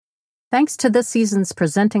Thanks to this season's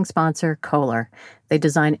presenting sponsor, Kohler. They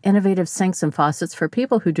design innovative sinks and faucets for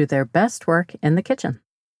people who do their best work in the kitchen.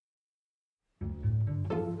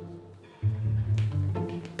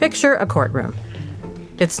 Picture a courtroom.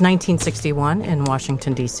 It's 1961 in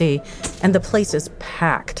Washington, D.C., and the place is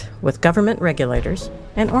packed with government regulators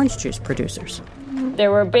and orange juice producers.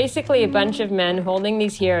 There were basically a bunch of men holding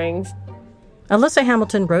these hearings. Alyssa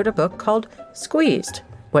Hamilton wrote a book called Squeezed,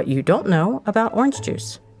 What You Don't Know About Orange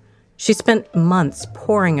Juice. She spent months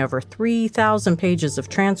poring over 3,000 pages of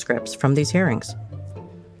transcripts from these hearings.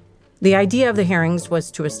 The idea of the hearings was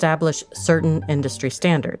to establish certain industry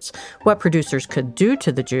standards, what producers could do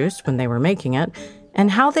to the juice when they were making it, and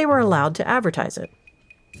how they were allowed to advertise it.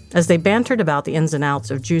 As they bantered about the ins and outs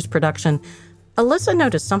of juice production, Alyssa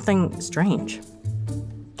noticed something strange.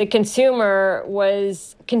 The consumer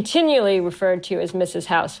was continually referred to as Mrs.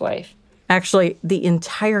 Housewife. Actually, the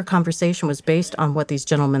entire conversation was based on what these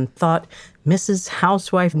gentlemen thought Mrs.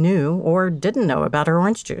 Housewife knew or didn't know about her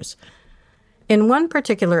orange juice. In one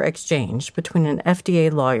particular exchange between an FDA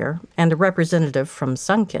lawyer and a representative from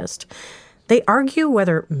Sunkist, they argue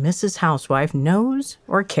whether Mrs. Housewife knows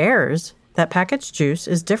or cares that packaged juice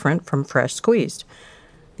is different from fresh squeezed.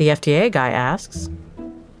 The FDA guy asks,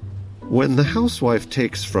 when the housewife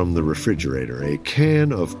takes from the refrigerator a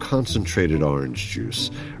can of concentrated orange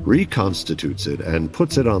juice, reconstitutes it, and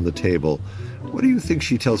puts it on the table, what do you think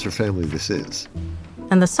she tells her family this is?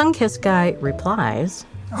 And the Sunkist guy replies,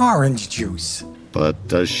 orange juice. But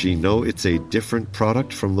does she know it's a different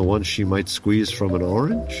product from the one she might squeeze from an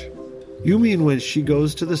orange? You mean when she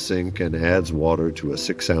goes to the sink and adds water to a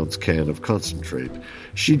 6-ounce can of concentrate,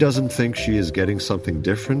 she doesn't think she is getting something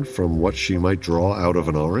different from what she might draw out of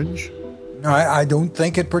an orange? I don't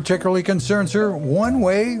think it particularly concerns her one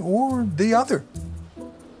way or the other.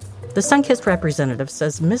 The Sunkist representative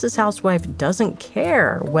says Mrs. Housewife doesn't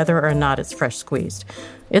care whether or not it's fresh squeezed.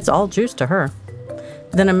 It's all juice to her.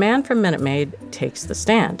 Then a man from Minute Maid takes the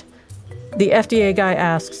stand. The FDA guy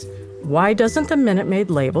asks, why doesn't the Minute Maid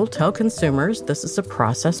label tell consumers this is a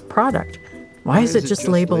processed product? Why is it just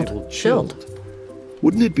labeled chilled?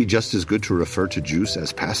 Wouldn't it be just as good to refer to juice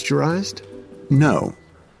as pasteurized? No.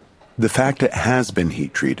 The fact it has been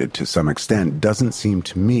heat-treated to some extent doesn't seem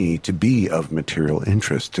to me to be of material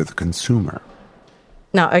interest to the consumer.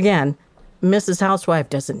 Now, again, Mrs. Housewife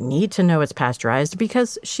doesn't need to know it's pasteurized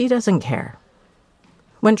because she doesn't care.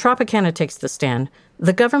 When Tropicana takes the stand,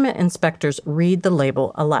 the government inspectors read the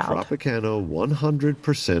label aloud. Tropicana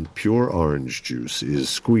 100% pure orange juice is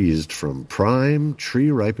squeezed from prime,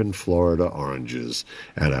 tree-ripened Florida oranges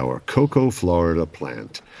at our Cocoa, Florida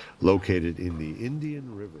plant, located in the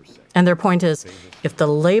Indian River section. And their point is, if the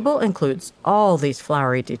label includes all these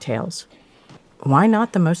flowery details, why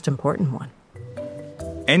not the most important one?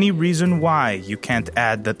 Any reason why you can't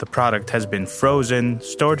add that the product has been frozen,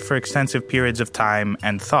 stored for extensive periods of time,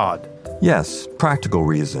 and thawed? Yes, practical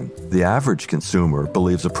reason. The average consumer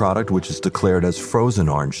believes a product which is declared as frozen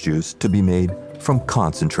orange juice to be made from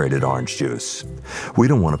concentrated orange juice. We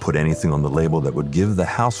don't want to put anything on the label that would give the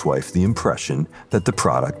housewife the impression that the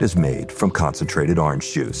product is made from concentrated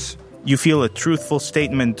orange juice. You feel a truthful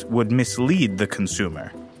statement would mislead the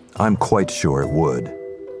consumer? I'm quite sure it would.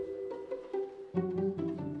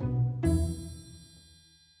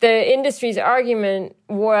 The industry's argument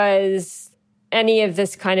was any of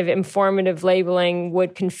this kind of informative labeling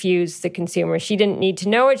would confuse the consumer. She didn't need to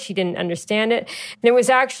know it. She didn't understand it. And it was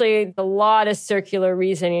actually a lot of circular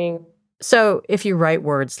reasoning. So if you write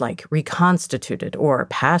words like reconstituted or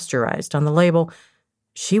pasteurized on the label,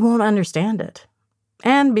 she won't understand it.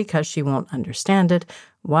 And because she won't understand it,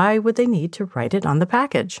 why would they need to write it on the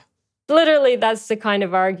package? Literally, that's the kind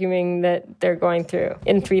of arguing that they're going through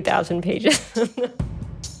in 3,000 pages.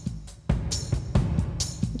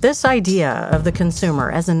 This idea of the consumer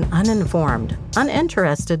as an uninformed,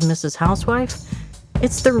 uninterested Mrs. Housewife,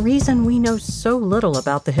 it's the reason we know so little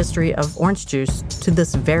about the history of orange juice to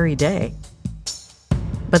this very day.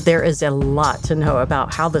 But there is a lot to know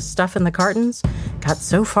about how the stuff in the cartons got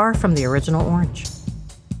so far from the original orange.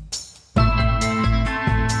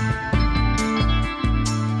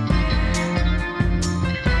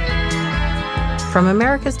 From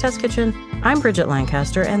America's Test Kitchen, I'm Bridget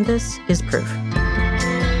Lancaster, and this is Proof.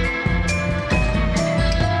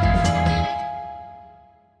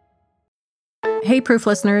 Hey, Proof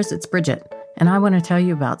listeners, it's Bridget, and I want to tell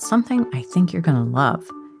you about something I think you're going to love.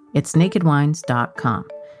 It's NakedWines.com.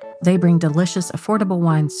 They bring delicious, affordable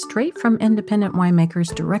wines straight from independent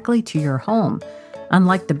winemakers directly to your home.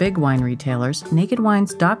 Unlike the big wine retailers,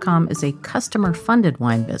 NakedWines.com is a customer-funded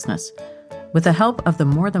wine business. With the help of the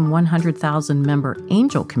more than 100,000 member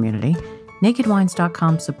Angel community,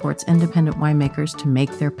 NakedWines.com supports independent winemakers to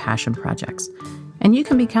make their passion projects. And you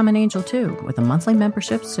can become an angel too with a monthly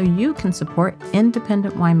membership so you can support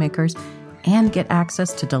independent winemakers and get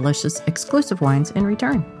access to delicious exclusive wines in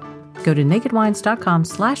return. Go to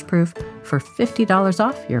nakedwines.com/proof for $50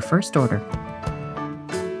 off your first order.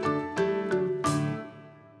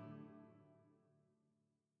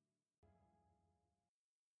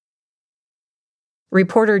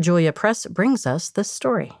 Reporter Julia Press brings us this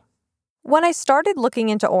story. When I started looking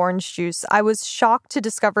into orange juice, I was shocked to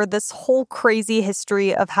discover this whole crazy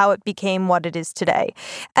history of how it became what it is today.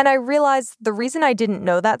 And I realized the reason I didn't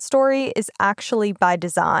know that story is actually by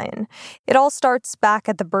design. It all starts back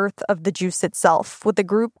at the birth of the juice itself, with a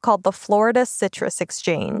group called the Florida Citrus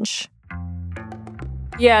Exchange.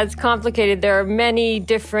 Yeah, it's complicated. There are many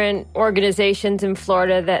different organizations in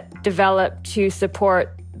Florida that develop to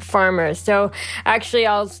support farmers. So actually,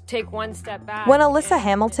 I'll take one step back. When Alyssa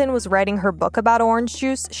Hamilton was writing her book about orange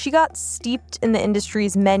juice, she got steeped in the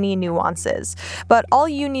industry's many nuances. But all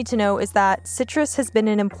you need to know is that citrus has been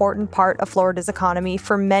an important part of Florida's economy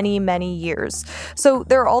for many, many years. So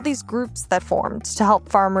there are all these groups that formed to help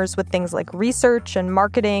farmers with things like research and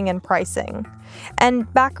marketing and pricing.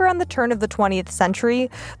 And back around the turn of the 20th century,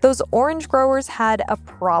 those orange growers had a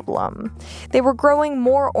problem. They were growing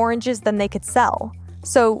more oranges than they could sell.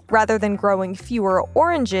 So rather than growing fewer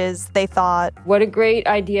oranges, they thought, what a great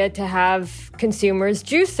idea to have consumers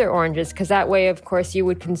juice their oranges, because that way, of course, you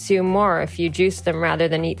would consume more if you juice them rather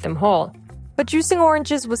than eat them whole. But juicing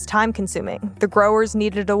oranges was time-consuming. The growers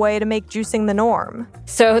needed a way to make juicing the norm.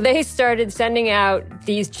 So they started sending out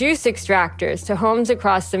these juice extractors to homes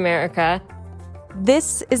across America.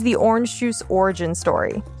 This is the orange juice origin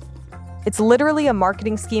story. It's literally a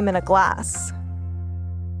marketing scheme in a glass.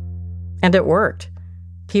 And it worked.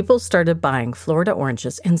 People started buying Florida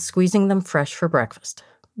oranges and squeezing them fresh for breakfast.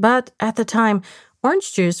 But at the time,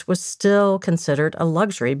 orange juice was still considered a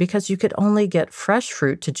luxury because you could only get fresh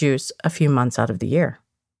fruit to juice a few months out of the year.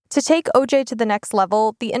 To take OJ to the next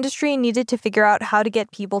level, the industry needed to figure out how to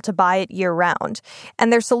get people to buy it year-round.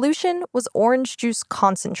 And their solution was orange juice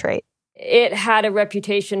concentrate. It had a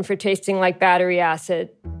reputation for tasting like battery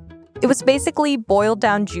acid. It was basically boiled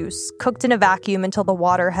down juice, cooked in a vacuum until the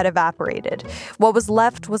water had evaporated. What was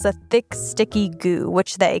left was a thick, sticky goo,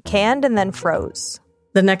 which they canned and then froze.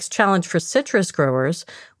 The next challenge for citrus growers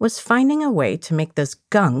was finding a way to make this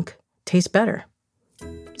gunk taste better.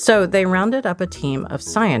 So they rounded up a team of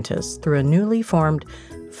scientists through a newly formed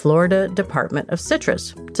Florida Department of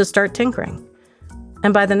Citrus to start tinkering.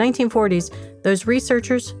 And by the 1940s, those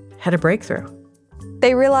researchers had a breakthrough.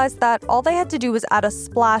 They realized that all they had to do was add a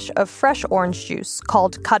splash of fresh orange juice,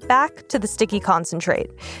 called cutback, to the sticky concentrate.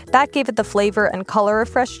 That gave it the flavor and color of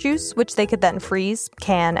fresh juice, which they could then freeze,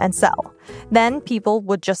 can, and sell. Then people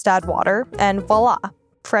would just add water, and voila,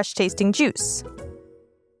 fresh-tasting juice.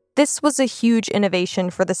 This was a huge innovation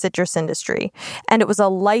for the citrus industry, and it was a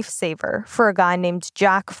lifesaver for a guy named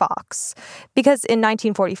Jack Fox, because in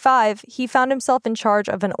 1945, he found himself in charge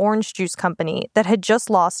of an orange juice company that had just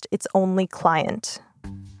lost its only client.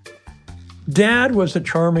 Dad was a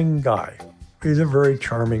charming guy. He's a very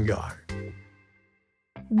charming guy.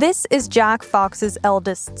 This is Jack Fox's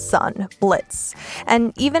eldest son, Blitz.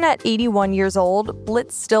 And even at 81 years old,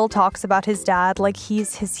 Blitz still talks about his dad like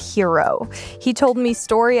he's his hero. He told me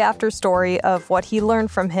story after story of what he learned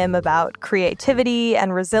from him about creativity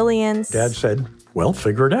and resilience. Dad said, well,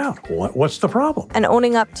 figure it out. What's the problem? And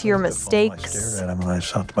owning up to your mistakes. I stared at him and I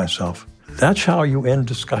thought to myself, that's how you end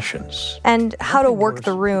discussions. And how to work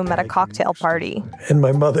the room at a cocktail party. And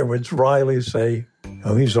my mother would wryly say,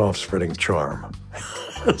 oh, he's off spreading charm.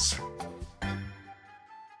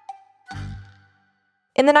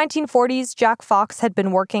 In the 1940s, Jack Fox had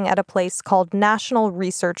been working at a place called National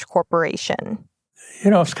Research Corporation.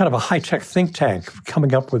 You know, it's kind of a high-tech think tank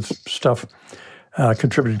coming up with stuff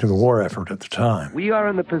contributing to the war effort at the time. We are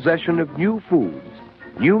in the possession of new foods,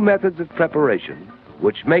 new methods of preparation,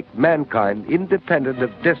 which make mankind independent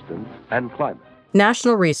of distance and climate.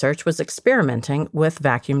 National Research was experimenting with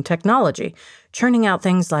vacuum technology, churning out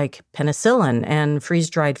things like penicillin and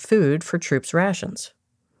freeze-dried food for troops' rations.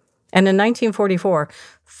 And in 1944,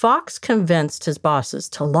 Fox convinced his bosses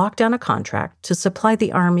to lock down a contract to supply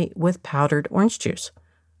the Army with powdered orange juice,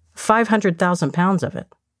 500,000 pounds of it.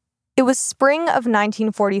 It was spring of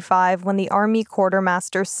 1945 when the Army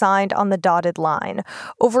quartermaster signed on the dotted line,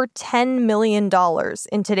 over $10 million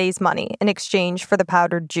in today's money in exchange for the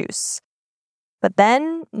powdered juice. But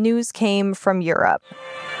then news came from Europe.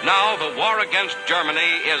 Now the war against Germany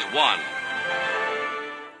is won.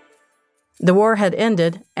 The war had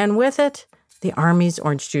ended, and with it, the Army's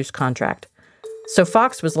orange juice contract. So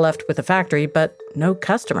Fox was left with a factory, but no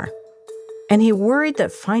customer. And he worried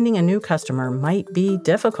that finding a new customer might be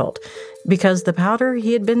difficult because the powder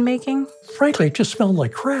he had been making... frankly, it just smelled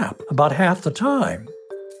like crap about half the time.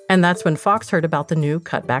 And that's when Fox heard about the new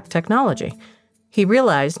cutback technology. He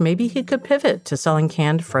realized maybe he could pivot to selling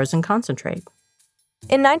canned frozen concentrate.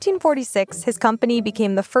 In 1946, his company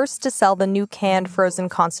became the first to sell the new canned frozen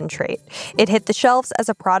concentrate. It hit the shelves as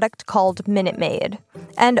a product called Minute Maid.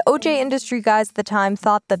 And OJ industry guys at the time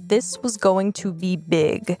thought that this was going to be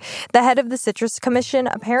big. The head of the Citrus Commission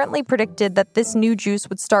apparently predicted that this new juice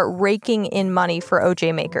would start raking in money for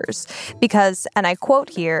OJ makers. Because, and I quote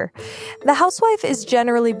here, "The housewife is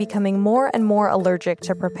generally becoming more and more allergic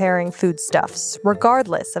to preparing foodstuffs,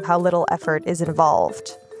 regardless of how little effort is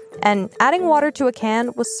involved." And adding water to a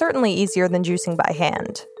can was certainly easier than juicing by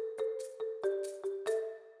hand.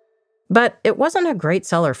 But it wasn't a great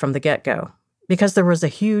seller from the get-go, because there was a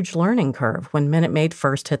huge learning curve when Minute Maid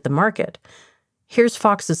first hit the market. Here's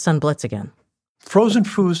Fox's son Blitz again. Frozen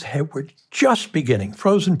foods were just beginning,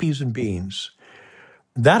 frozen peas and beans.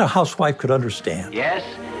 That a housewife could understand. Yes,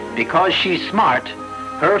 because she's smart,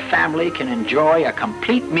 her family can enjoy a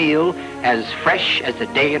complete meal as fresh as the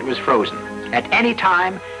day it was frozen, at any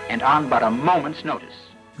time and on but a moment's notice.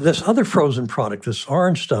 This other frozen product, this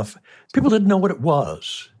orange stuff, people didn't know what it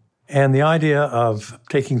was. And the idea of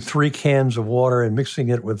taking 3 cans of water and mixing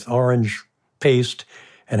it with orange paste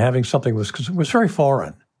and having something was very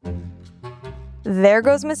foreign. There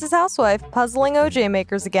goes Mrs. Housewife puzzling OJ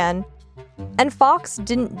makers again. And Fox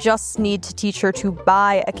didn't just need to teach her to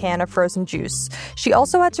buy a can of frozen juice. She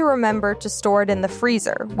also had to remember to store it in the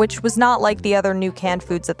freezer, which was not like the other new canned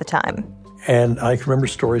foods at the time. And I can remember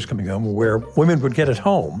stories coming home where women would get it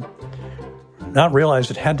home, not realize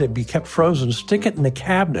it had to be kept frozen, stick it in the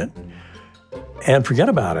cabinet, and forget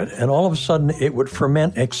about it. And all of a sudden, it would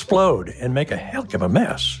ferment, explode, and make a heck of a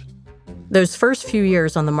mess. Those first few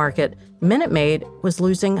years on the market, Minute Maid was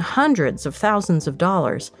losing hundreds of thousands of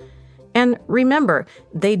dollars. And remember,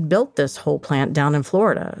 they'd built this whole plant down in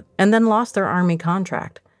Florida and then lost their Army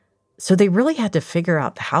contract. So they really had to figure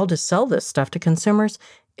out how to sell this stuff to consumers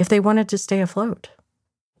if they wanted to stay afloat.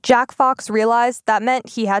 Jack Fox realized that meant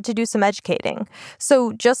he had to do some educating.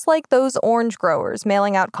 So just like those orange growers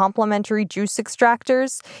mailing out complimentary juice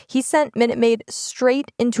extractors, he sent Minute Maid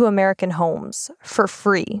straight into American homes for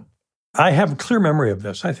free. I have a clear memory of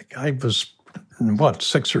this. I think I was,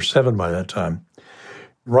 6 or 7 by that time,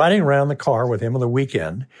 riding around the car with him on the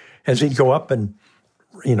weekend as he'd go up and,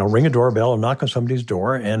 ring a doorbell and knock on somebody's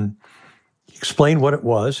door and explain what it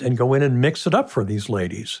was and go in and mix it up for these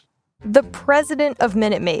ladies. The president of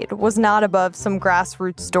Minute Maid was not above some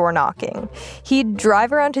grassroots door knocking. He'd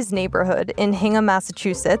drive around his neighborhood in Hingham,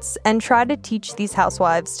 Massachusetts, and try to teach these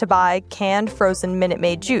housewives to buy canned frozen Minute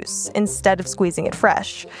Maid juice instead of squeezing it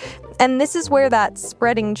fresh. And this is where that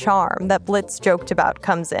spreading charm that Blitz joked about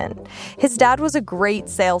comes in. His dad was a great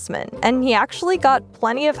salesman, and he actually got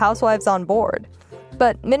plenty of housewives on board.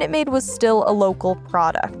 But Minute Maid was still a local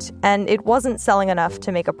product, and it wasn't selling enough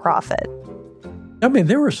to make a profit. I mean,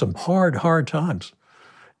 there were some hard times.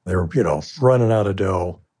 They were, running out of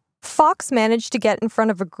dough. Fox managed to get in front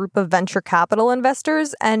of a group of venture capital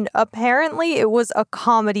investors, and apparently it was a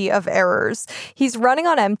comedy of errors. He's running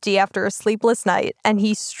on empty after a sleepless night, and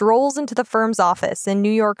he strolls into the firm's office in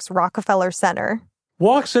New York's Rockefeller Center.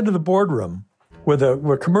 Walks into the boardroom with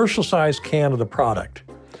a commercial-sized can of the product,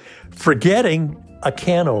 forgetting a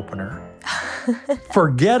can opener,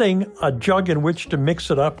 forgetting a jug in which to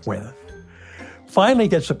mix it up with. Finally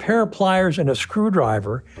gets a pair of pliers and a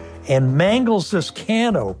screwdriver and mangles this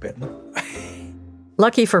can open.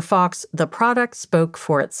 Lucky for Fox, the product spoke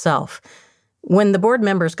for itself. When the board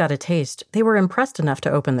members got a taste, they were impressed enough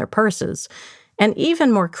to open their purses. And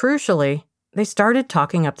even more crucially, they started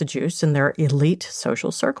talking up the juice in their elite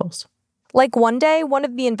social circles. Like one day, one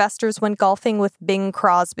of the investors went golfing with Bing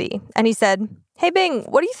Crosby, and he said, "Hey Bing,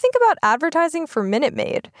 what do you think about advertising for Minute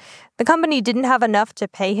Maid?" The company didn't have enough to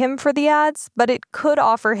pay him for the ads, but it could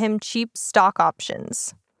offer him cheap stock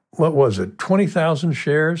options. What was it, 20,000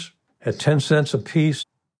 shares at 10 cents a piece?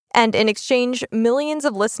 And in exchange, millions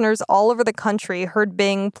of listeners all over the country heard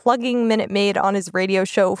Bing plugging Minute Maid on his radio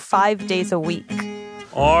show 5 days a week.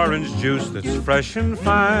 Orange juice that's fresh and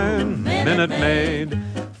fine, Minute Maid.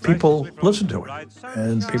 People listened to it,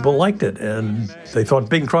 and people liked it, and they thought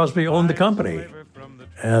Bing Crosby owned the company.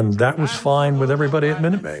 And that was fine with everybody at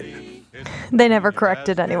Minute Maid. They never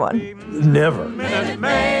corrected anyone. Never. Minute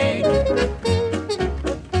Maid.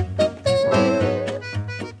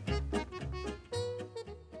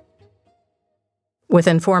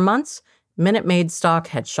 Within 4 months, Minute Maid stock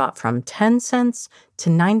had shot from 10 cents to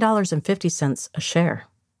 $9.50 a share.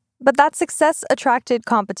 But that success attracted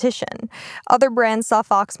competition. Other brands saw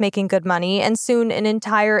Fox making good money, and soon an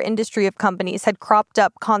entire industry of companies had cropped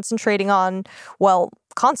up concentrating on, well,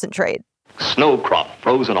 concentrate. Snow Crop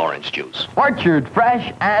frozen orange juice. Orchard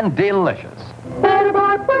fresh and delicious.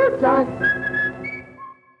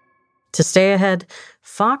 To stay ahead,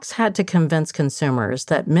 Fox had to convince consumers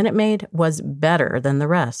that Minute Maid was better than the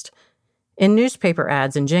rest. In newspaper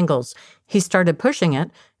ads and jingles, he started pushing it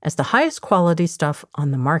as the highest quality stuff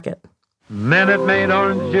on the market. Minute Maid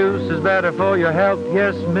orange juice is better for your health.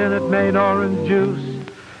 Yes, Minute Maid orange juice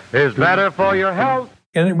is better for your health.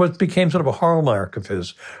 And it became sort of a hallmark of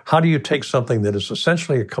his. How do you take something that is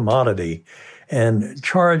essentially a commodity and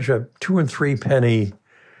charge a 2 and 3 penny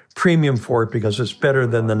premium for it because it's better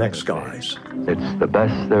than the next guy's? It's the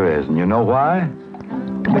best there is. And you know why?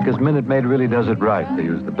 Because Minute Maid really does it right. They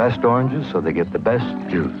use the best oranges, so they get the best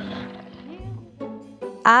juice.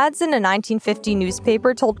 Ads in a 1950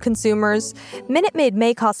 newspaper told consumers Minute Maid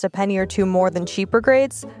may cost a penny or two more than cheaper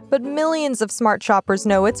grades, but millions of smart shoppers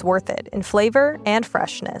know it's worth it in flavor and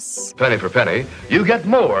freshness. Penny for penny, you get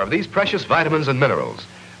more of these precious vitamins and minerals.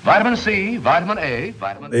 Vitamin C, vitamin A,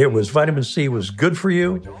 Vitamin C was good for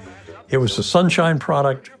you. It was a sunshine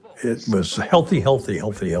product. It was healthy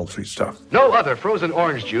stuff. No other frozen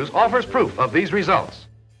orange juice offers proof of these results.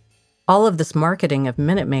 All of this marketing of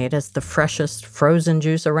Minute Maid as the freshest frozen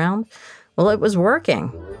juice around, well, it was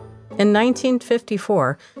working. In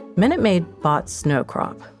 1954, Minute Maid bought Snow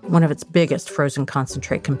Crop, one of its biggest frozen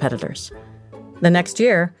concentrate competitors. The next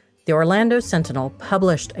year, the Orlando Sentinel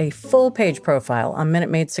published a full-page profile on Minute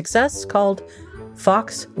Maid's success called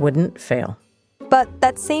Fox Wouldn't Fail. But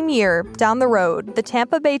that same year, down the road, the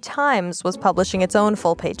Tampa Bay Times was publishing its own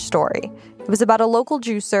full-page story. It was about a local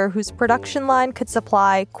juicer whose production line could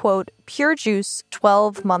supply, quote, pure juice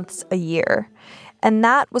 12 months a year. And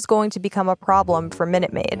that was going to become a problem for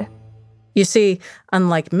Minute Maid. You see,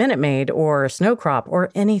 unlike Minute Maid or Snow Crop or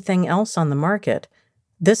anything else on the market,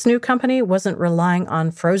 this new company wasn't relying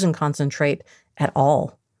on frozen concentrate at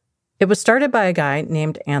all. It was started by a guy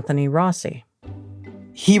named Anthony Rossi.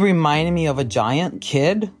 He reminded me of a giant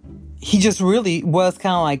kid. He just really was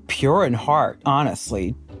kind of like pure in heart,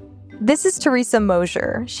 honestly. This is Teresa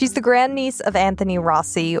Mosier. She's the grandniece of Anthony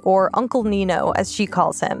Rossi, or Uncle Nino, as she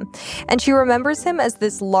calls him. And she remembers him as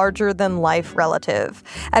this larger-than-life relative.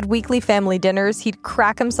 At weekly family dinners, he'd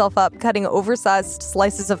crack himself up cutting oversized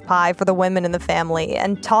slices of pie for the women in the family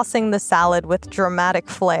and tossing the salad with dramatic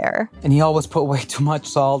flair. And he always put way too much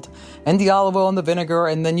salt and the olive oil and the vinegar.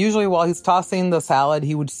 And then usually while he's tossing the salad,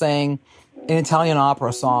 he would sing an Italian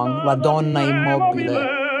opera song, La Donna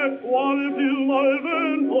Immobile.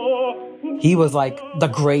 He was like the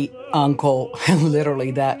great uncle, literally,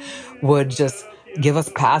 that would just give us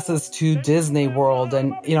passes to Disney World.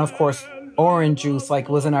 And, you know, of course, orange juice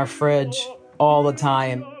was in our fridge all the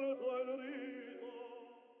time.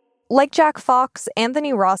 Like Jack Fox,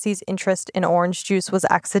 Anthony Rossi's interest in orange juice was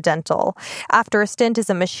accidental. After a stint as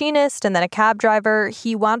a machinist and then a cab driver,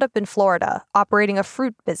 he wound up in Florida, operating a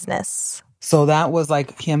fruit business. So that was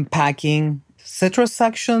like him packing citrus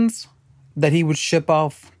sections that he would ship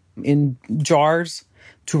off in jars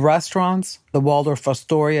to restaurants. The Waldorf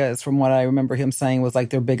Astoria is, from what I remember him saying, was like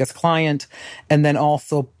their biggest client. And then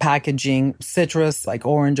also packaging citrus, like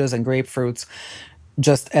oranges and grapefruits,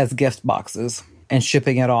 just as gift boxes and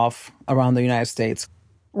shipping it off around the United States.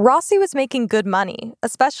 Rossi was making good money,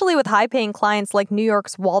 especially with high-paying clients like New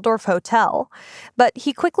York's Waldorf Hotel. But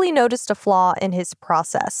he quickly noticed a flaw in his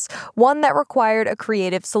process, one that required a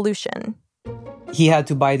creative solution. He had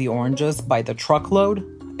to buy the oranges by the truckload.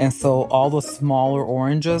 And so all the smaller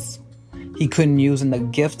oranges he couldn't use in the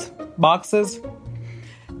gift boxes.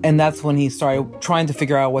 And that's when he started trying to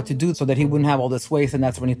figure out what to do so that he wouldn't have all this waste. And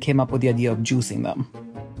that's when he came up with the idea of juicing them.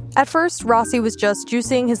 At first, Rossi was just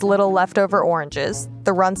juicing his little leftover oranges,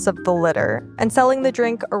 the runts of the litter, and selling the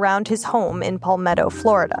drink around his home in Palmetto,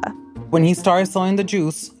 Florida. When he started selling the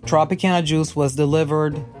juice, Tropicana juice was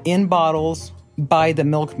delivered in bottles by the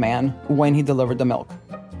milkman when he delivered the milk.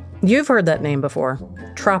 You've heard that name before,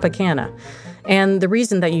 Tropicana. And the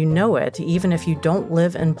reason that you know it, even if you don't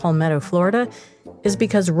live in Palmetto, Florida, is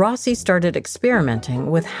because Rossi started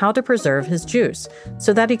experimenting with how to preserve his juice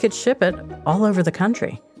so that he could ship it all over the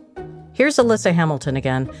country. Here's Alyssa Hamilton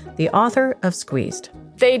again, the author of Squeezed.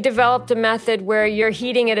 They developed a method where you're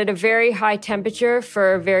heating it at a very high temperature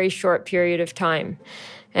for a very short period of time.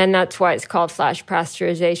 And that's why it's called flash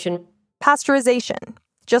pasteurization. Pasteurization,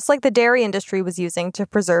 just like the dairy industry was using to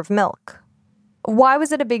preserve milk. Why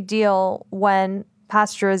was it a big deal when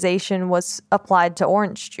pasteurization was applied to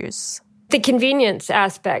orange juice? The convenience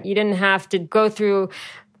aspect. You didn't have to go through,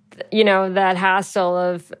 that hassle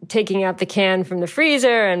of taking out the can from the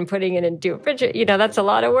freezer and putting it into a refrigerator. That's a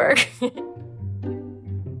lot of work.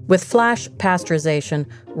 With flash pasteurization,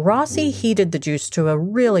 Rossi heated the juice to a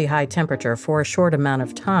really high temperature for a short amount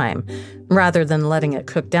of time, rather than letting it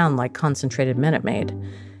cook down like concentrated Minute Maid.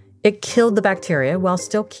 It killed the bacteria while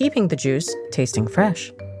still keeping the juice tasting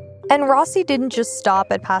fresh. And Rossi didn't just stop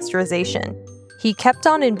at pasteurization. He kept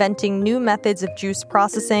on inventing new methods of juice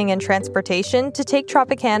processing and transportation to take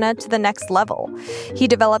Tropicana to the next level. He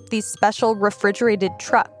developed these special refrigerated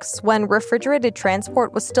trucks when refrigerated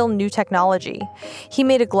transport was still new technology. He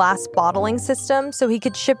made a glass bottling system so he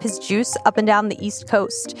could ship his juice up and down the East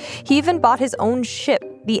Coast. He even bought his own ship,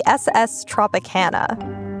 the SS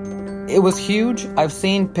Tropicana. It was huge. I've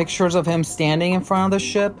seen pictures of him standing in front of the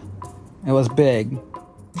ship. It was big.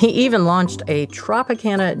 He even launched a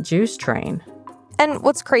Tropicana juice train. And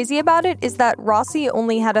what's crazy about it is that Rossi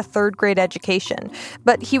only had a third-grade education,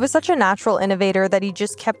 but he was such a natural innovator that he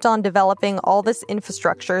just kept on developing all this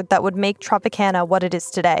infrastructure that would make Tropicana what it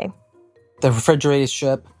is today. The refrigerated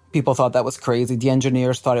ship, people thought that was crazy. The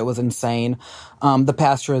engineers thought it was insane. The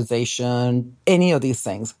pasteurization, any of these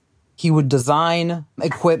things. He would design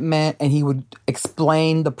equipment and he would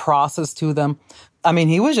explain the process to them. I mean,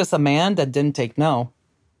 he was just a man that didn't take no.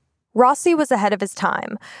 Rossi was ahead of his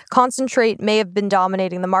time. Concentrate may have been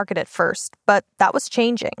dominating the market at first, but that was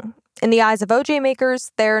changing. In the eyes of OJ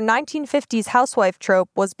makers, their 1950s housewife trope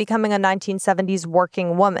was becoming a 1970s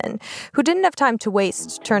working woman who didn't have time to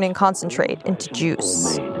waste turning concentrate into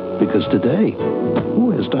juice. Because today,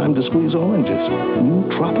 who has time to squeeze oranges? New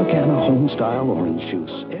Tropicana home-style orange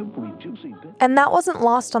juice. Every juicy bit. And that wasn't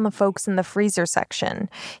lost on the folks in the freezer section.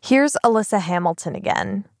 Here's Alyssa Hamilton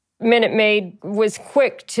again. Minute Maid was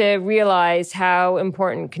quick to realize how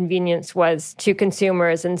important convenience was to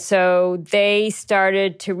consumers. And so they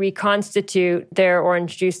started to reconstitute their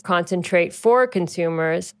orange juice concentrate for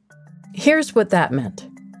consumers. Here's what that meant.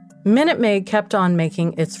 Minute Maid kept on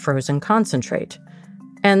making its frozen concentrate.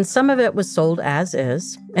 And some of it was sold as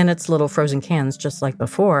is, in its little frozen cans just like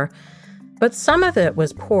before. But some of it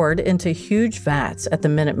was poured into huge vats at the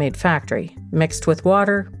Minute Maid factory, mixed with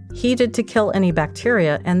water, heated to kill any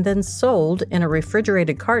bacteria, and then sold in a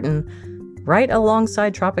refrigerated carton right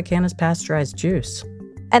alongside Tropicana's pasteurized juice.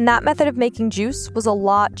 And that method of making juice was a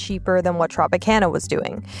lot cheaper than what Tropicana was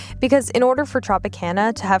doing. Because in order for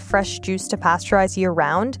Tropicana to have fresh juice to pasteurize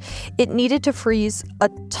year-round, it needed to freeze a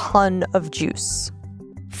ton of juice.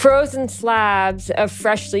 Frozen slabs of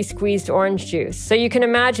freshly squeezed orange juice. So you can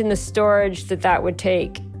imagine the storage that would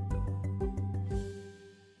take.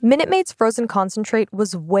 Minute Maid's frozen concentrate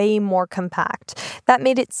was way more compact. That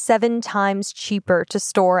made it 7 times cheaper to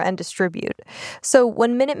store and distribute. So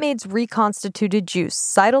when Minute Maid's reconstituted juice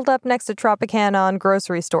sidled up next to Tropicana on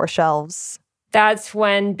grocery store shelves, that's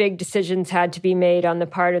when big decisions had to be made on the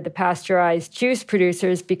part of the pasteurized juice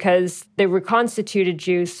producers because the reconstituted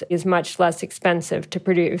juice is much less expensive to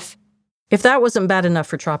produce. If that wasn't bad enough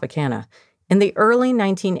for Tropicana, in the early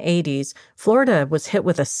 1980s, Florida was hit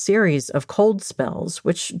with a series of cold spells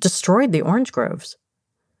which destroyed the orange groves.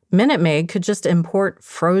 Minute Maid could just import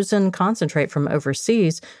frozen concentrate from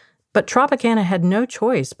overseas, but Tropicana had no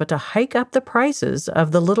choice but to hike up the prices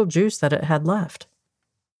of the little juice that it had left.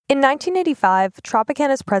 In 1985,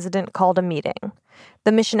 Tropicana's president called a meeting.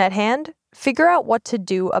 The mission at hand? Figure out what to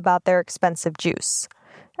do about their expensive juice.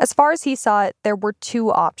 As far as he saw it, there were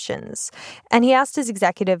 2 options, and he asked his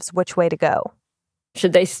executives which way to go.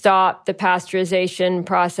 Should they stop the pasteurization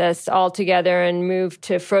process altogether and move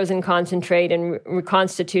to frozen concentrate and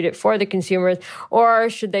reconstitute it for the consumers? Or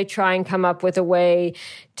should they try and come up with a way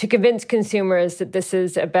to convince consumers that this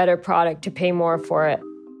is a better product to pay more for it?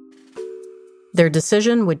 Their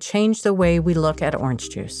decision would change the way we look at orange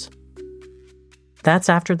juice. That's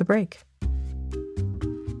after the break.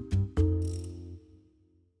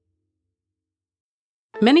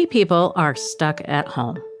 Many people are stuck at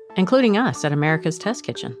home, including us at America's Test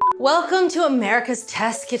Kitchen. Welcome to America's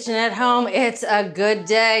Test Kitchen at Home. It's a good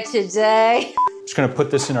day today. Just gonna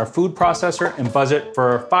put this in our food processor and buzz it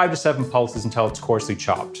for 5 to 7 pulses until it's coarsely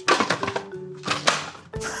chopped.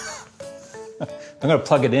 I'm gonna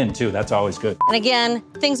plug it in too, that's always good. And again,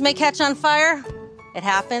 things may catch on fire. It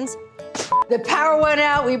happens. The power went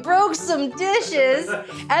out, we broke some dishes,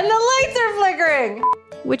 and the lights are flickering.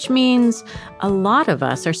 Which means a lot of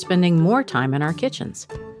us are spending more time in our kitchens.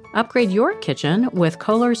 Upgrade your kitchen with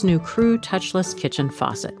Kohler's new Crew touchless kitchen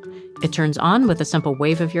faucet. It turns on with a simple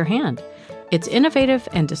wave of your hand. Its innovative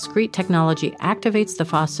and discreet technology activates the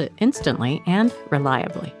faucet instantly and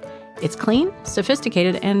reliably. It's clean,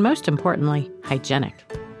 sophisticated, and most importantly, hygienic.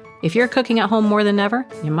 If you're cooking at home more than ever,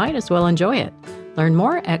 you might as well enjoy it. Learn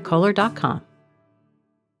more at Kohler.com.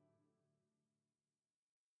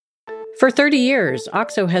 For 30 years,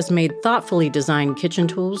 OXO has made thoughtfully designed kitchen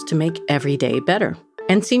tools to make every day better.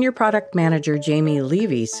 And Senior Product Manager Jamie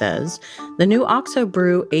Levy says the new OXO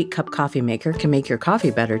Brew 8-cup coffee maker can make your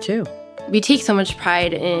coffee better, too. We take so much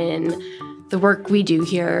pride in the work we do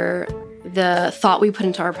here, the thought we put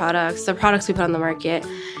into our products, the products we put on the market.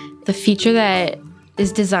 The feature that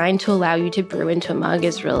is designed to allow you to brew into a mug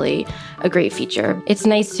is really a great feature. It's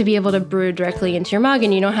nice to be able to brew directly into your mug,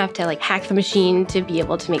 and you don't have to hack the machine to be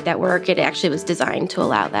able to make that work. It actually was designed to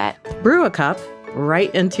allow that. Brew a cup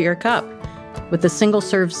right into your cup with the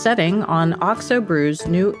single-serve setting on OXO Brew's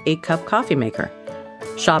new 8-cup coffee maker.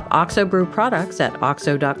 Shop OXO Brew products at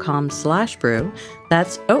oxo.com/brew.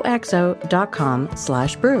 That's oxo.com/brew.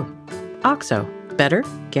 OXO. Better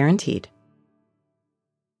guaranteed.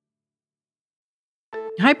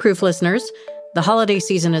 Hi, Proof listeners. The holiday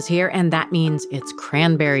season is here, and that means it's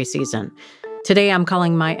cranberry season. Today, I'm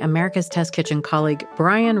calling my America's Test Kitchen colleague,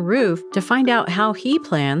 Brian Roof, to find out how he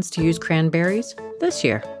plans to use cranberries this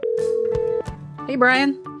year. Hey,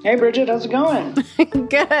 Brian. Hey, Bridget. How's it going?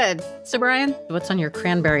 Good. So, Brian, what's on your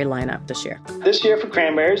cranberry lineup this year? This year for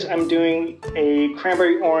cranberries, I'm doing a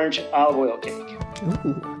cranberry orange olive oil cake.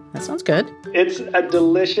 Ooh, that sounds good. It's a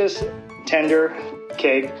delicious, tender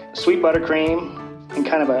cake, sweet buttercream, and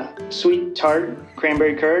kind of a sweet tart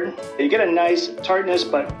cranberry curd. You get a nice tartness,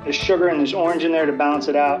 but there's sugar and there's orange in there to balance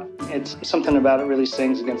it out. It's something about it really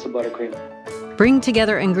sings against the buttercream. Bring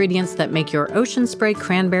together ingredients that make your Ocean Spray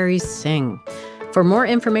cranberries sing. For more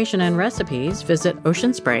information and recipes, visit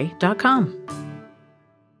oceanspray.com.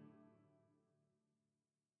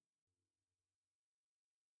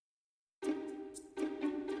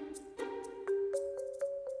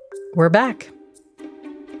 We're back.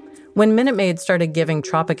 When Minute Maid started giving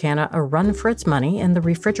Tropicana a run for its money in the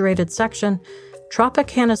refrigerated section,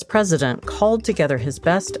 Tropicana's president called together his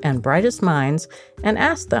best and brightest minds and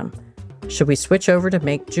asked them, should we switch over to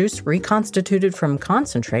make juice reconstituted from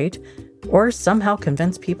concentrate, or somehow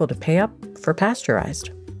convince people to pay up for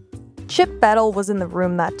pasteurized? Chip Bettel was in the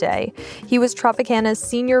room that day. He was Tropicana's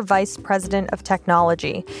Senior Vice President of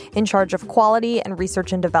Technology, in charge of quality and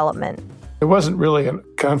research and development. It wasn't really a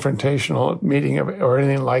confrontational meeting or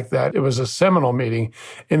anything like that. It was a seminal meeting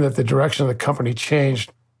in that the direction of the company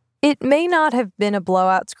changed. It may not have been a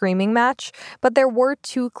blowout screaming match, but there were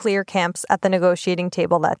two clear camps at the negotiating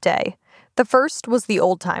table that day. The first was the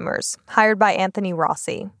old-timers, hired by Anthony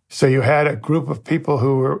Rossi. So you had a group of people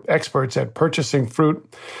who were experts at purchasing fruit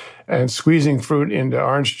and squeezing fruit into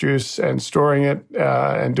orange juice and storing it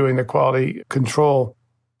and doing the quality control.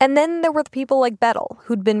 And then there were the people like Bettel,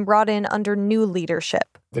 who'd been brought in under new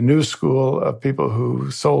leadership. The new school of people who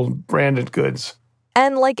sold branded goods.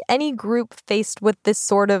 And like any group faced with this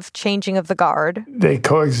sort of changing of the guard, they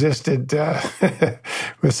coexisted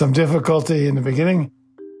with some difficulty in the beginning.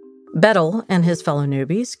 Bettel and his fellow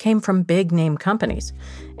newbies came from big-name companies,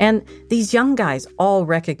 and these young guys all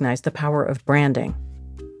recognized the power of branding.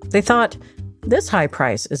 They thought, this high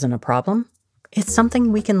price isn't a problem. It's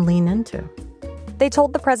something we can lean into. They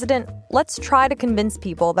told the president, let's try to convince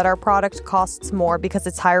people that our product costs more because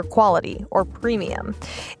it's higher quality or premium.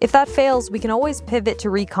 If that fails, we can always pivot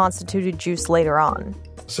to reconstituted juice later on.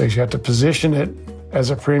 So you have to position it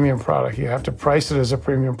as a premium product. You have to price it as a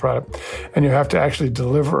premium product. And you have to actually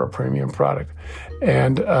deliver a premium product.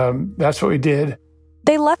 And that's what we did.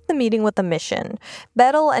 They left the meeting with a mission.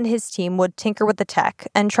 Bettel and his team would tinker with the tech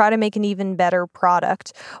and try to make an even better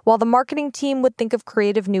product, while the marketing team would think of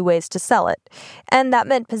creative new ways to sell it. And that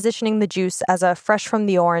meant positioning the juice as a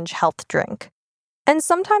fresh-from-the-orange health drink. And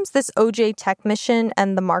sometimes this OJ tech mission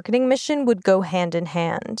and the marketing mission would go hand in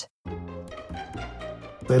hand.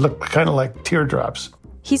 They look kind of like teardrops.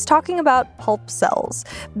 He's talking about pulp cells.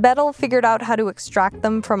 Bettel figured out how to extract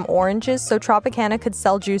them from oranges so Tropicana could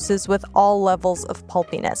sell juices with all levels of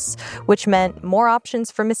pulpiness, which meant more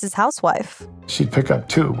options for Mrs. Housewife. She'd pick up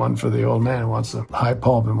two, one for the old man who wants the high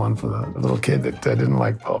pulp and one for the little kid that didn't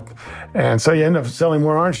like pulp. And so you end up selling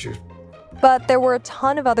more orange juice. But there were a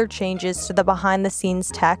ton of other changes to the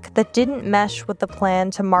behind-the-scenes tech that didn't mesh with the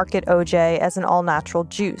plan to market OJ as an all-natural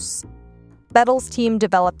juice. Bettel's team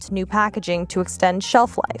developed new packaging to extend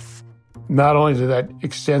shelf life. Not only did that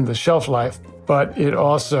extend the shelf life, but it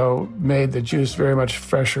also made the juice very much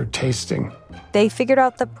fresher tasting. They figured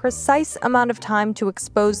out the precise amount of time to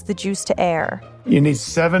expose the juice to air. You need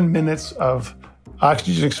 7 minutes of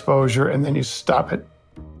oxygen exposure, and then you stop it.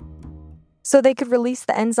 So they could release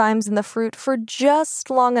the enzymes in the fruit for just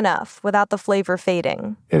long enough without the flavor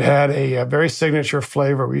fading. It had a very signature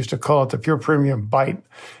flavor. We used to call it the Pure Premium Bite.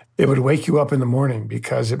 It would wake you up in the morning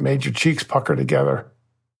because it made your cheeks pucker together.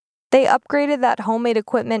 They upgraded that homemade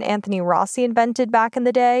equipment Anthony Rossi invented back in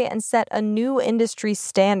the day and set a new industry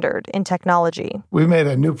standard in technology. We made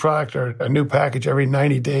a new product or a new package every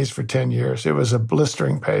 90 days for 10 years. It was a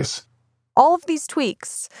blistering pace. All of these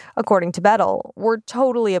tweaks, according to Bettel, were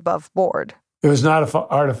totally above board. It was not an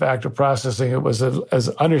artifact of processing. It was as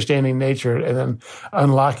understanding nature and then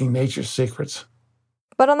unlocking nature's secrets.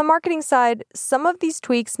 But on the marketing side, some of these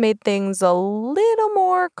tweaks made things a little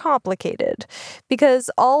more complicated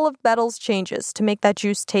because all of Bettel's changes to make that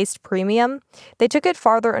juice taste premium, they took it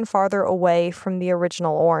farther and farther away from the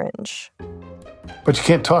original orange. But you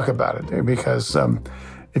can't talk about it because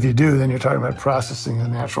if you do, then you're talking about processing a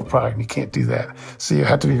natural product, and you can't do that. So you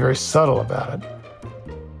have to be very subtle about it.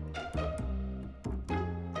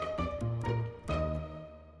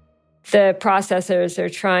 The processors are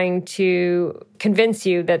trying to convince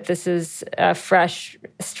you that this is a fresh,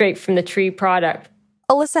 straight from the tree product.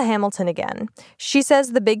 Alyssa Hamilton again. She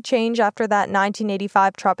says the big change after that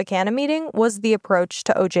 1985 Tropicana meeting was the approach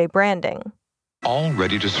to OJ branding. All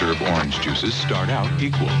ready-to-serve orange juices start out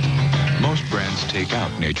equal. Most brands take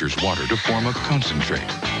out nature's water to form a concentrate,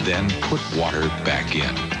 then put water back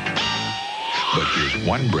in. But here's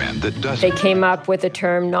one brand that doesn't. They came up with the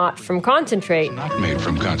term not from concentrate. Not made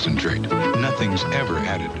from concentrate. Nothing's ever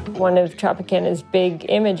added. One of Tropicana's big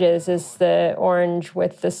images is the orange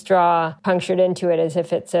with the straw punctured into it as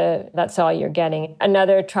if that's all you're getting.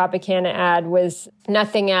 Another Tropicana ad was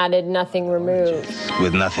nothing added, nothing removed.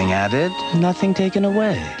 With nothing added, nothing taken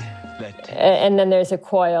away. And then there's a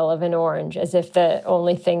coil of an orange, as if the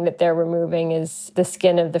only thing that they're removing is the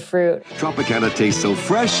skin of the fruit. Tropicana tastes so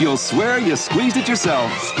fresh, you'll swear you squeezed it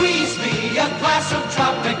yourself. Squeeze me a glass of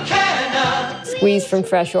Tropicana. Squeezed from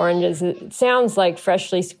fresh oranges. It sounds like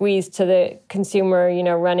freshly squeezed to the consumer,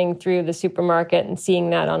 running through the supermarket and seeing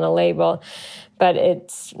that on a label. But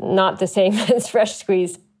it's not the same as fresh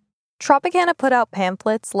squeezed. Tropicana put out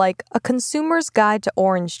pamphlets like A Consumer's Guide to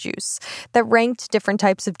Orange Juice that ranked different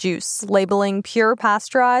types of juice, labeling pure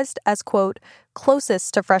pasteurized as, quote,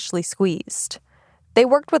 closest to freshly squeezed. They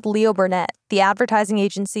worked with Leo Burnett, the advertising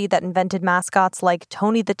agency that invented mascots like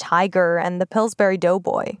Tony the Tiger and the Pillsbury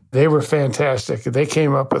Doughboy. They were fantastic. They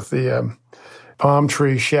came up with the palm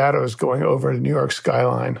tree shadows going over the New York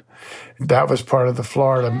skyline. That was part of the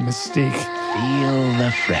Florida mystique. Feel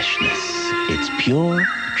the freshness. It's pure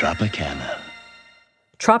Tropicana.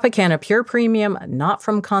 Tropicana Pure Premium, not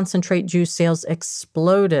from concentrate juice sales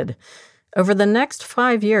exploded. Over the next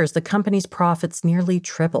 5 years, the company's profits nearly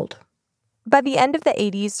tripled. By the end of the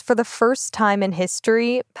 80s, for the first time in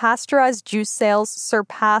history, pasteurized juice sales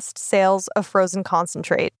surpassed sales of frozen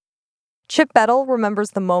concentrate. Chip Bettel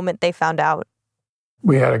remembers the moment they found out.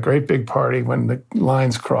 We had a great big party when the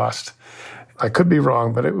lines crossed. I could be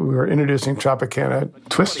wrong, but we were introducing Tropicana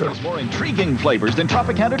Twister. More intriguing flavors than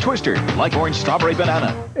Tropicana Twister, like orange strawberry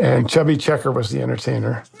banana. And Chubby Checker was the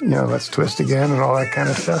entertainer. Let's twist again and all that kind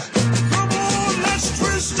of stuff. Let's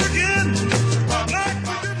twist again.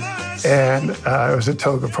 And it was a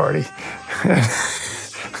toga party.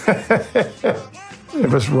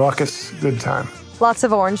 It was raucous, good time. Lots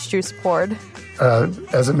of orange juice poured.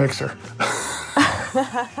 As a mixer.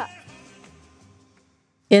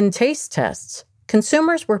 In taste tests,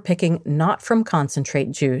 consumers were picking not from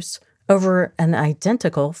concentrate juice over an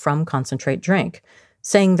identical from concentrate drink,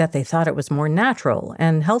 saying that they thought it was more natural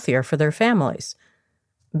and healthier for their families.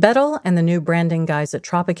 Bettel and the new branding guys at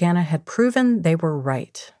Tropicana had proven they were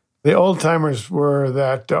right. The old-timers were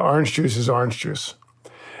that orange juice is orange juice.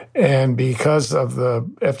 And because of the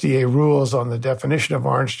FDA rules on the definition of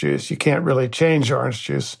orange juice, you can't really change orange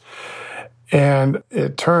juice. And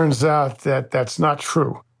it turns out that that's not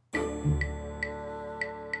true.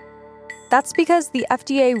 That's because the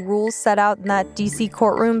FDA rules set out in that D.C.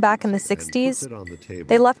 courtroom back in the 60s,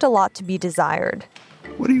 they left a lot to be desired.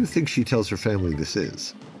 What do you think she tells her family this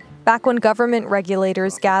is? Back when government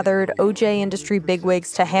regulators gathered OJ industry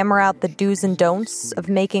bigwigs to hammer out the do's and don'ts of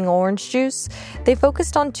making orange juice, they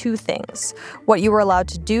focused on two things: what you were allowed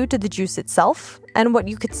to do to the juice itself and what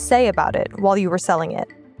you could say about it while you were selling it.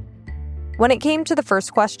 When it came to the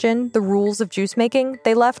first question, the rules of juice making,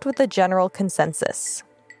 they left with a general consensus.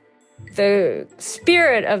 The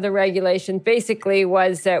spirit of the regulation basically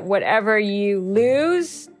was that whatever you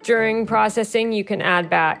lose during processing, you can add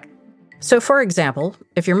back. So, for example,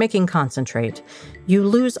 if you're making concentrate, you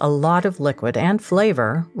lose a lot of liquid and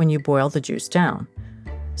flavor when you boil the juice down.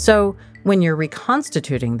 So, when you're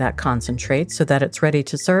reconstituting that concentrate so that it's ready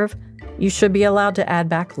to serve, you should be allowed to add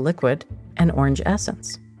back liquid and orange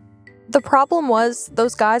essence. The problem was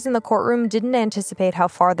those guys in the courtroom didn't anticipate how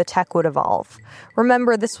far the tech would evolve.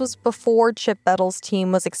 Remember, this was before Chip Bettles'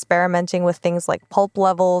 team was experimenting with things like pulp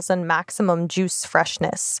levels and maximum juice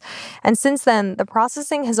freshness. And since then, the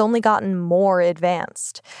processing has only gotten more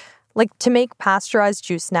advanced. Like, to make pasteurized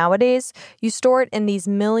juice nowadays, you store it in these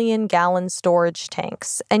million-gallon storage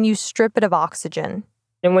tanks, and you strip it of oxygen.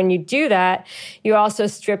 And when you do that, you also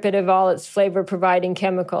strip it of all its flavor-providing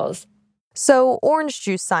chemicals. So orange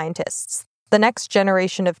juice scientists, the next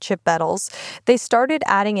generation of Chip Bettles, they started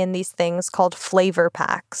adding in these things called flavor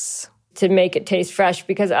packs. To make it taste fresh,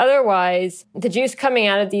 because otherwise the juice coming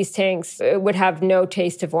out of these tanks would have no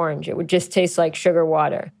taste of orange. It would just taste like sugar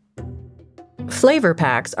water. Flavor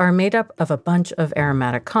packs are made up of a bunch of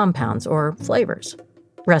aromatic compounds or flavors.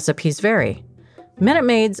 Recipes vary. Minute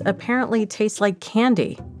Maids apparently taste like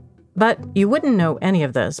candy, but you wouldn't know any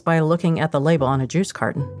of this by looking at the label on a juice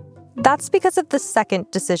carton. That's because of the second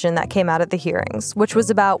decision that came out of the hearings, which was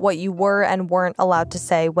about what you were and weren't allowed to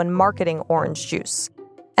say when marketing orange juice.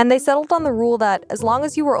 And they settled on the rule that as long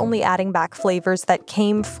as you were only adding back flavors that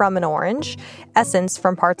came from an orange, essence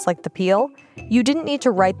from parts like the peel, you didn't need to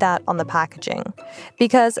write that on the packaging.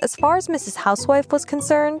 Because as far as Mrs. Housewife was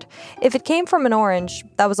concerned, if it came from an orange,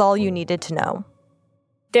 that was all you needed to know.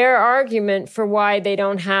 Their argument for why they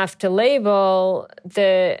don't have to label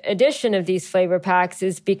the addition of these flavor packs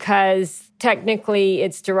is because technically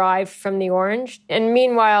it's derived from the orange. And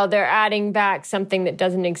meanwhile, they're adding back something that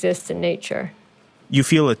doesn't exist in nature. You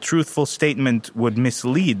feel a truthful statement would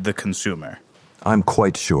mislead the consumer? I'm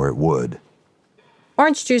quite sure it would.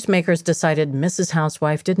 Orange juice makers decided Mrs.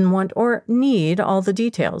 Housewife didn't want or need all the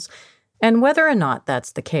details. And whether or not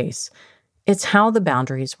that's the case, it's how the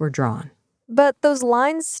boundaries were drawn. But those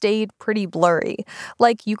lines stayed pretty blurry.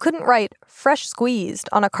 Like, you couldn't write fresh squeezed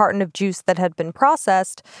on a carton of juice that had been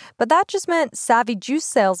processed, but that just meant savvy juice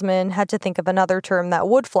salesmen had to think of another term that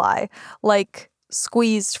would fly, like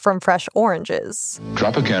squeezed from fresh oranges.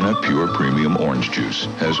 Tropicana Pure Premium Orange Juice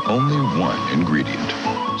has only one ingredient.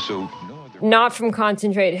 So Not from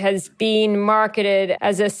concentrate has been marketed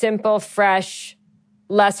as a simple, fresh,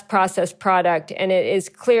 less processed product, and it is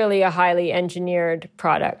clearly a highly engineered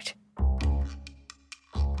product.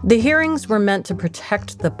 The hearings were meant to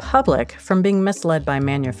protect the public from being misled by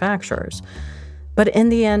manufacturers. But in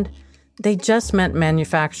the end, they just meant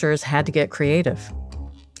manufacturers had to get creative.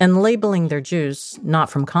 And labeling their juice not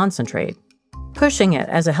from concentrate, pushing it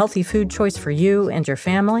as a healthy food choice for you and your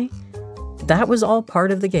family, that was all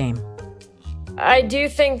part of the game. I do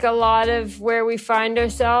think a lot of where we find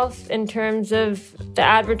ourselves in terms of the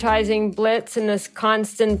advertising blitz and this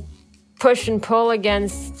constant push and pull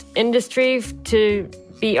against industry, to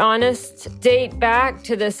be honest, date back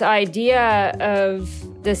to this idea of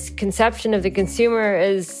this conception of the consumer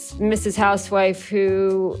as Mrs. Housewife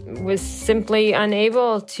who was simply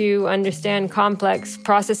unable to understand complex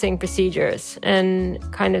processing procedures, and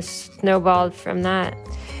kind of snowballed from that.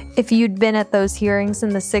 If you'd been at those hearings in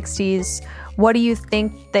the 60s, what do you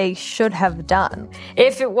think they should have done?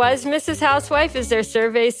 If it was Mrs. Housewife, as their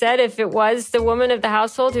survey said, if it was the woman of the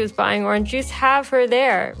household who was buying orange juice, have her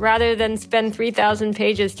there rather than spend 3,000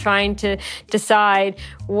 pages trying to decide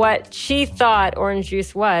what she thought orange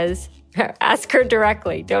juice was. Ask her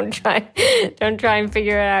directly. Don't try and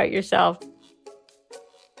figure it out yourself.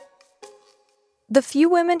 The few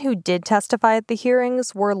women who did testify at the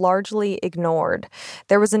hearings were largely ignored.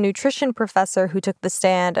 There was a nutrition professor who took the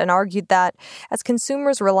stand and argued that as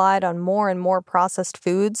consumers relied on more and more processed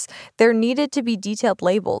foods, there needed to be detailed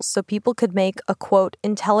labels so people could make a, quote,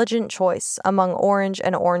 intelligent choice among orange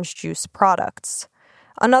and orange juice products.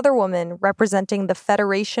 Another woman, representing the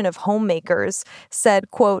Federation of Homemakers,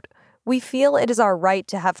 said, quote, "We feel it is our right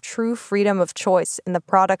to have true freedom of choice in the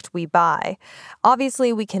product we buy.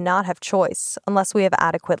 Obviously, we cannot have choice unless we have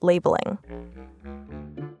adequate labeling."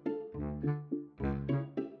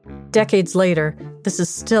 Decades later, this is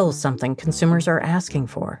still something consumers are asking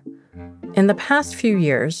for. In the past few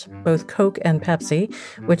years, both Coke and Pepsi,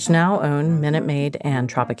 which now own Minute Maid and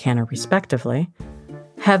Tropicana respectively,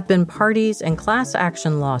 have been parties in class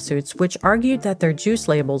action lawsuits which argued that their juice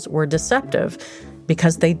labels were deceptive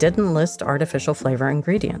because they didn't list artificial flavor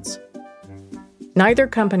ingredients. Neither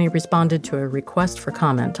company responded to a request for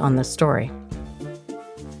comment on this story.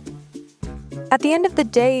 At the end of the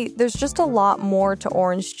day, there's just a lot more to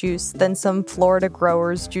orange juice than some Florida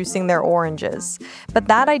growers juicing their oranges. But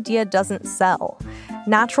that idea doesn't sell.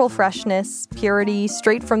 Natural freshness, purity,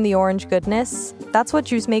 straight from the orange goodness, that's what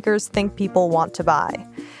juice makers think people want to buy.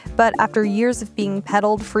 But after years of being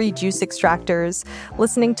peddled free juice extractors,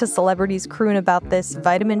 listening to celebrities croon about this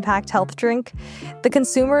vitamin-packed health drink, the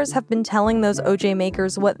consumers have been telling those OJ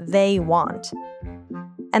makers what they want.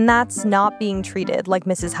 And that's not being treated like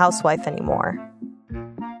Mrs. Housewife anymore.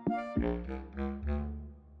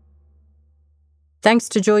 Thanks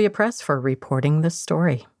to Julia Press for reporting this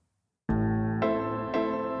story.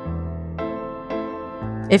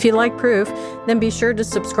 If you like Proof, then be sure to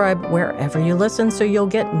subscribe wherever you listen so you'll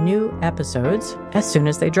get new episodes as soon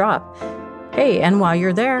as they drop. Hey, and while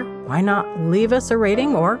you're there, why not leave us a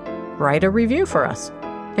rating or write a review for us?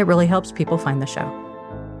 It really helps people find the show.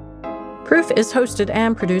 Proof is hosted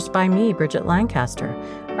and produced by me, Bridget Lancaster.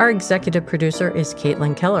 Our executive producer is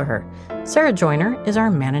Caitlin Kelleher. Sarah Joyner is our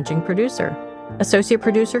managing producer. Associate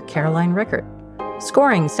producer Caroline Rickert.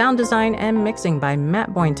 Scoring, sound design, and mixing by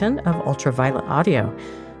Matt Boynton of Ultraviolet Audio.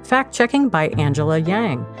 Fact-checking by Angela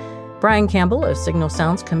Yang. Brian Campbell of Signal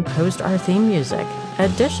Sounds composed our theme music.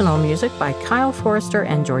 Additional music by Kyle Forrester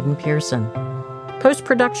and Jordan Pearson.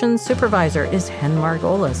 Post-production supervisor is Hen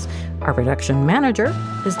Margolis. Our production manager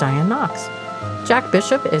is Diane Knox. Jack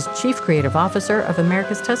Bishop is Chief Creative Officer of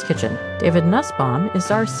America's Test Kitchen. David Nussbaum is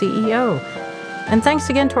our CEO. And thanks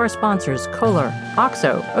again to our sponsors, Kohler,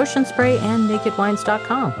 OXO, Ocean Spray, and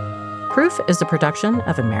NakedWines.com. Proof is a production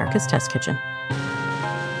of America's Test Kitchen.